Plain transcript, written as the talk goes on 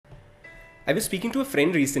I was speaking to a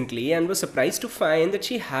friend recently and was surprised to find that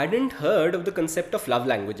she hadn't heard of the concept of love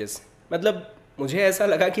languages. मतलब मुझे ऐसा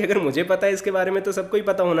लगा कि अगर मुझे पता है इसके बारे में तो सबको ही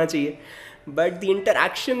पता होना चाहिए. But the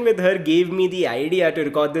interaction with her gave me the idea to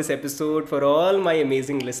record this episode for all my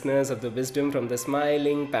amazing listeners of the Wisdom from the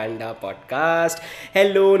Smiling Panda podcast.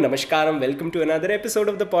 Hello, namaskaram, welcome to another episode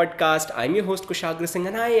of the podcast. I'm your host Kushagra Singh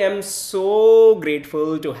and I am so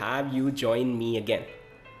grateful to have you join me again.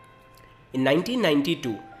 In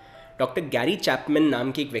 1992, doctor Gary Chapman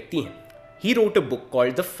नाम के एक व्यक्ति हैं. He wrote a book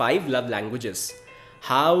called the 5 love languages,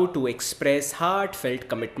 how to express heart felt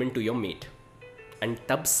commitment to your met. And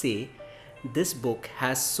तब से this book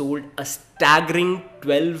has sold a staggering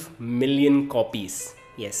 12 million copies.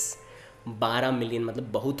 Yes, 12 million मतलब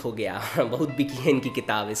बहुत हो गया. बहुत बिकी है इनकी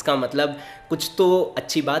किताब. इसका मतलब कुछ तो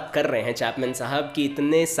अच्छी बात कर रहे हैं चैपमैन साहब कि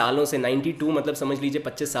इतने सालों से 92 मतलब समझ लीजिए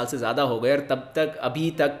 25 साल से ज़्यादा हो गए और तब तक अभी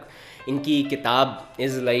तक इनकी किताब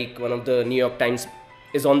is like one of the New York times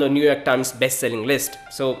is on the New York Times best-selling list.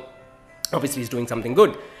 So obviously he's doing something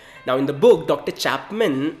good. Now in the book, Dr.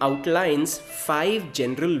 Chapman outlines 5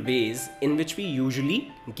 general ways in which we usually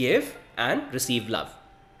give and receive love.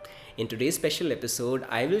 In today's special episode,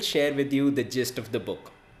 I will share with you the gist of the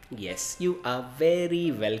book. Yes, you are very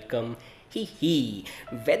welcome. Hee hee.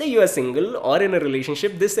 Whether you are single or in a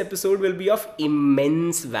relationship, this episode will be of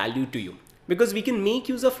immense value to you. Because we can make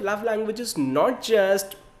use of love languages not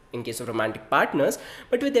just in case of romantic partners,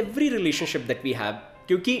 but with every relationship that we have.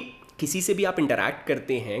 क्योंकि किसी से भी आप interact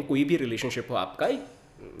करते हैं, कोई भी relationship हो आपका,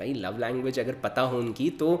 भाई लव लैंग्वेज अगर पता हो उनकी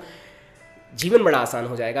तो जीवन बड़ा आसान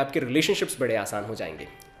हो जाएगा, आपके रिलेशनशिप्स बड़े आसान हो जाएंगे.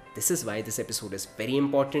 This is why this episode is very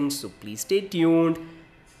important, so please stay tuned.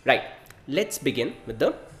 Right, let's begin with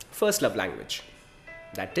the first love language,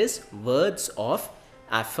 that is words of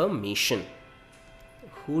affirmation.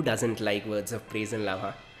 Who doesn't like words of praise and love? Huh?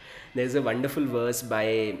 There's a wonderful verse by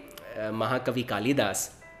Mahakavi Kalidas.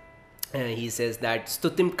 He says that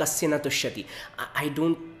Stutim Kasyana Tushyati. I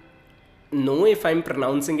don't know if I'm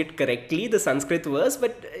pronouncing it correctly, the Sanskrit verse,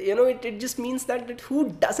 but it just means that who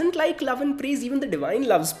doesn't like love and praise? Even the divine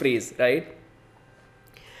loves praise, right?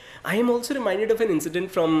 I am also reminded of an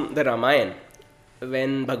incident from the Ramayana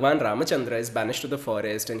when Bhagwan Ramachandra is banished to the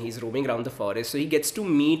forest and he's roaming around the forest. So he gets to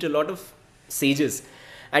meet a lot of sages.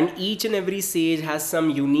 And each and every sage has some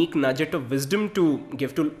unique nugget of wisdom to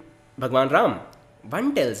give to Bhagwan Ram.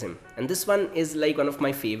 One tells him, and this one is like one of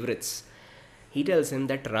my favorites. He tells him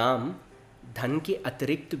that Ram, धन के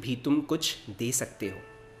अतिरिक्त भी तुम कुछ दे सकते हो.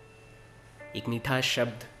 एक मीठा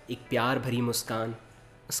शब्द, एक प्यार भरी मुस्कान,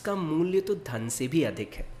 उसका मूल्य तो धन से भी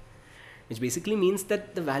अधिक है. Which basically means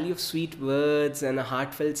that the value of sweet words and a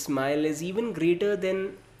heartfelt smile is even greater than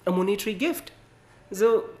a monetary gift. So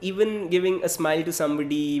even giving a smile to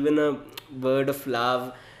somebody, even a word of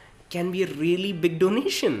love can be a really big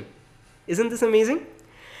donation. Isn't this amazing?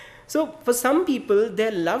 So for some people,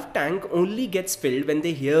 their love tank only gets filled when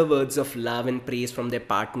they hear words of love and praise from their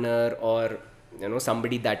partner or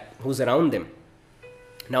somebody who's around them.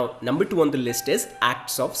 Now number 2 on the list is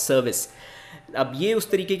acts of service. अब ये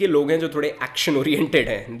उस तरीके के लोग हैं जो थोड़े action oriented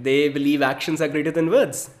हैं. They believe actions are greater than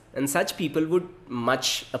words. And such people would much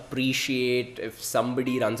appreciate if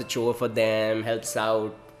somebody runs a chore for them, helps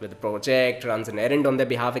out with a project, runs an errand on their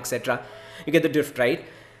behalf, etc. You get the drift, right?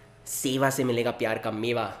 सेवा से मिलेगा प्यार का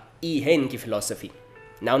मेवा, ये है इनकी philosophy.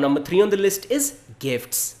 Now number 3 on the list is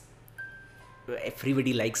gifts.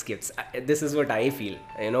 Everybody likes gifts. This is what I feel.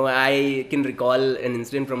 I can recall an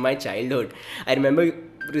incident from my childhood. I remember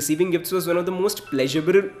receiving gifts was one of the most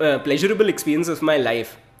pleasurable experiences of my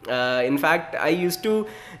life. In fact, I used to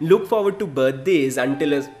look forward to birthdays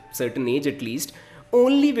until a certain age at least,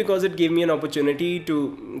 only because it gave me an opportunity to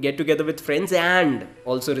get together with friends and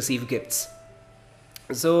also receive gifts.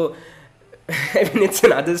 So, I mean, it's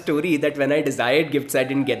another story that when I desired gifts, I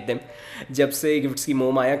didn't get them. जब से gifts की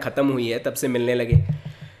मोह माया ख़त्म हुई है, तब से मिलने लगे.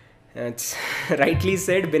 It's rightly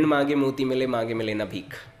said, बिन मांगे मोती मिले ना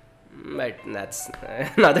भीख. But that's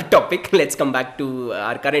another topic. Let's come back to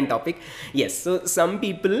our current topic. Yes, so some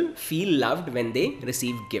people feel loved when they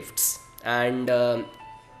receive gifts, and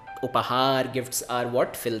upahar gifts are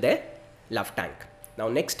what fill their love tank. Now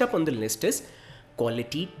next up on the list is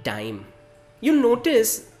quality time. You'll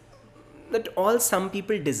notice that all some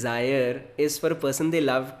people desire is for a person they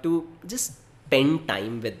love to just spend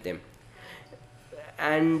time with them.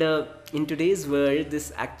 And in today's world,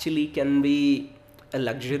 this actually can be a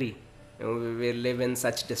luxury. We live in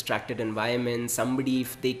such distracted environments. Somebody,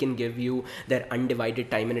 if they can give you their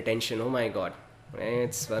undivided time and attention, oh my god,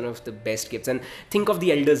 it's one of the best gifts. And think of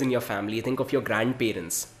the elders in your family. Think of your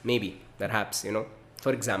grandparents, maybe, perhaps,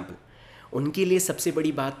 for example. उनके लिए सबसे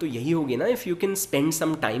बड़ी बात तो यही होगी ना, if you can spend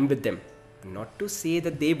some time with them. Not to say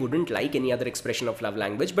that they wouldn't like any other expression of love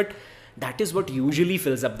language, but that is what usually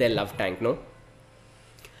fills up their love tank, no?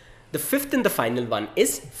 The fifth and the final one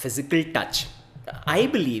is physical touch. I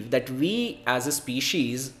believe that we as a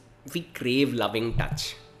species, we crave loving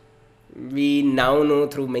touch. We now know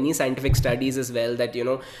through many scientific studies as well that,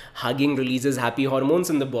 hugging releases happy hormones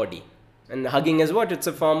in the body. And hugging is what? It's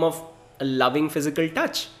a form of a loving physical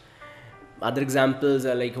touch. Other examples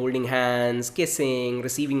are like holding hands, kissing,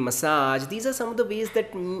 receiving massage. These are some of the ways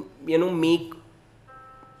that, make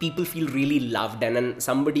people feel really loved, and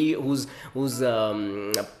somebody whose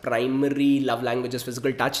primary love language is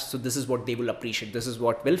physical touch, so this is what they will appreciate, this is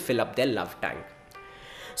what will fill up their love tank.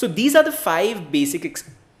 So these are the 5 basic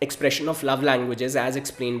expression of love languages as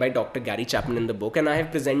explained by Dr. Gary Chapman in the book, and I have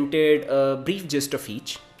presented a brief gist of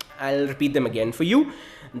each. I'll repeat them again for you.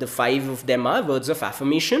 The 5 of them are words of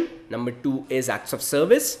affirmation, number 2 is acts of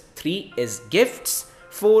service, 3 is gifts,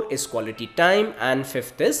 4 is quality time, and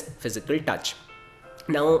 5th is physical touch.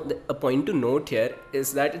 Now, a point to note here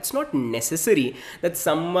is that it's not necessary that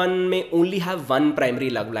someone may only have one primary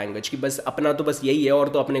love language, कि बस अपना तो बस यही है और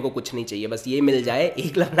तो अपने को कुछ नहीं चाहिए, बस ये मिल जाए,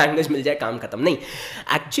 एक लव लैंग्वेज मिल जाए, काम खत्म. नहीं,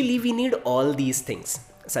 actually we need all these things.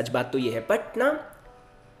 सच बात तो ये है. बट ना,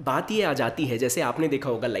 बात ये आ जाती है, जैसे आपने देखा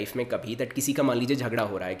होगा लाइफ में कभी, दैट किसी का मान लीजिए झगड़ा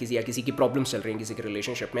हो रहा है, किसी की प्रॉब्लम्स चल रही हैं किसी के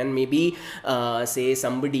रिलेशनशिप में, एंड मे बी से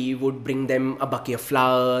somebody would bring them a bucket of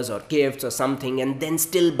flowers और गिफ्ट्स और समथिंग, एंड देन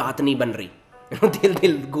स्टिल बात नहीं बन रही.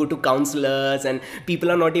 They'll go to counselors and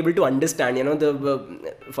people are not able to understand,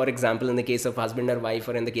 for example, in the case of husband or wife,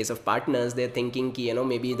 or in the case of partners, they're thinking ki,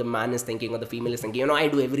 maybe the man is thinking or the female is thinking, I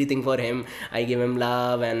do everything for him, I give him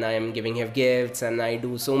love and I am giving him gifts and I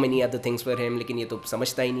do so many other things for him, लेकिन ये तो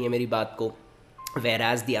समझता ही नहीं है मेरी बात को.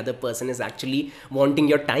 Whereas the other person is actually wanting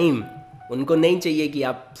your time. उनको नहीं चाहिए कि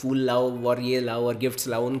आप फूल लाओ और ये लाओ और गिफ्ट्स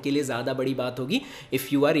लाओ. उनके लिए ज़्यादा बड़ी बात होगी if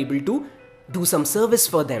you are able to do some service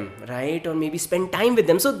for them, right? Or maybe spend time with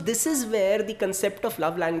them. So this is where the concept of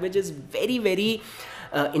love language is very, very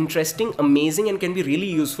interesting, amazing, and can be really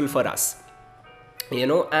useful for us.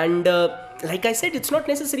 And like I said, it's not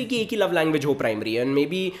necessary कि एक ही love language हो primary, and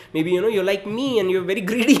maybe you're like me and you're very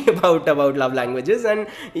greedy about love languages, and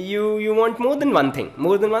you want more than one thing.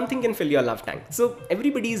 More than one thing can fill your love tank. So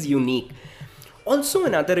everybody is unique. Also,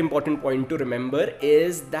 another important point to remember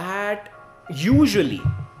is that usually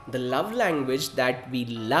the love language that we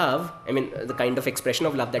love, the kind of expression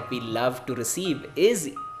of love that we love to receive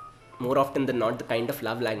is more often than not the kind of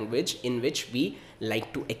love language in which we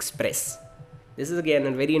like to express. This is again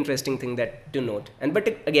a very interesting thing that to note.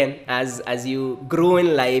 But again, as you grow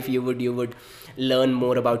in life, you would learn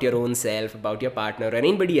more about your own self, about your partner, or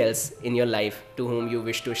anybody else in your life to whom you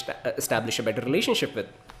wish to establish a better relationship with.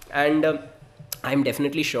 And I'm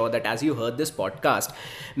definitely sure that as you heard this podcast,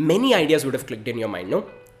 many ideas would have clicked in your mind, no?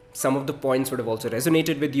 Some of the points would have also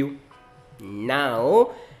resonated with you. Now,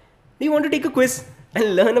 do you want to take a quiz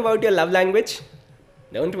and learn about your love language?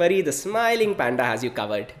 Don't worry, the Smiling Panda has you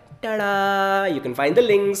covered. Ta-da! You can find the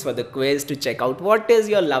links for the quiz to check out what is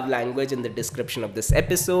your love language in the description of this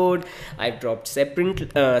episode. I've dropped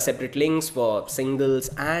separate links for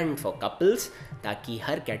singles and for couples, ताकि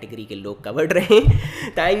हर category के लोग covered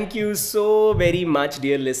रहें. Thank you so very much,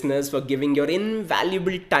 dear listeners, for giving your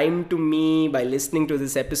invaluable time to me by listening to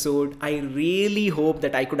this episode. I really hope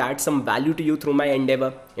that I could add some value to you through my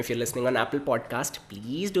endeavor. If you're listening on Apple Podcast,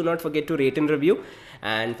 please do not forget to rate and review.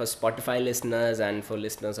 And for Spotify listeners and for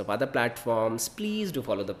listeners of other platforms, please do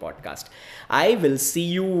follow the podcast. I will see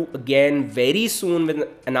you again very soon with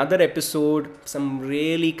another episode, some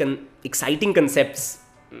really exciting concepts.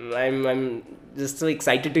 I'm just so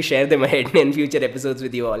excited to share them ahead in future episodes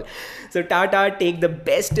with you all. So tata, take the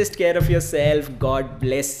bestest care of yourself. God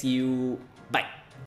bless you.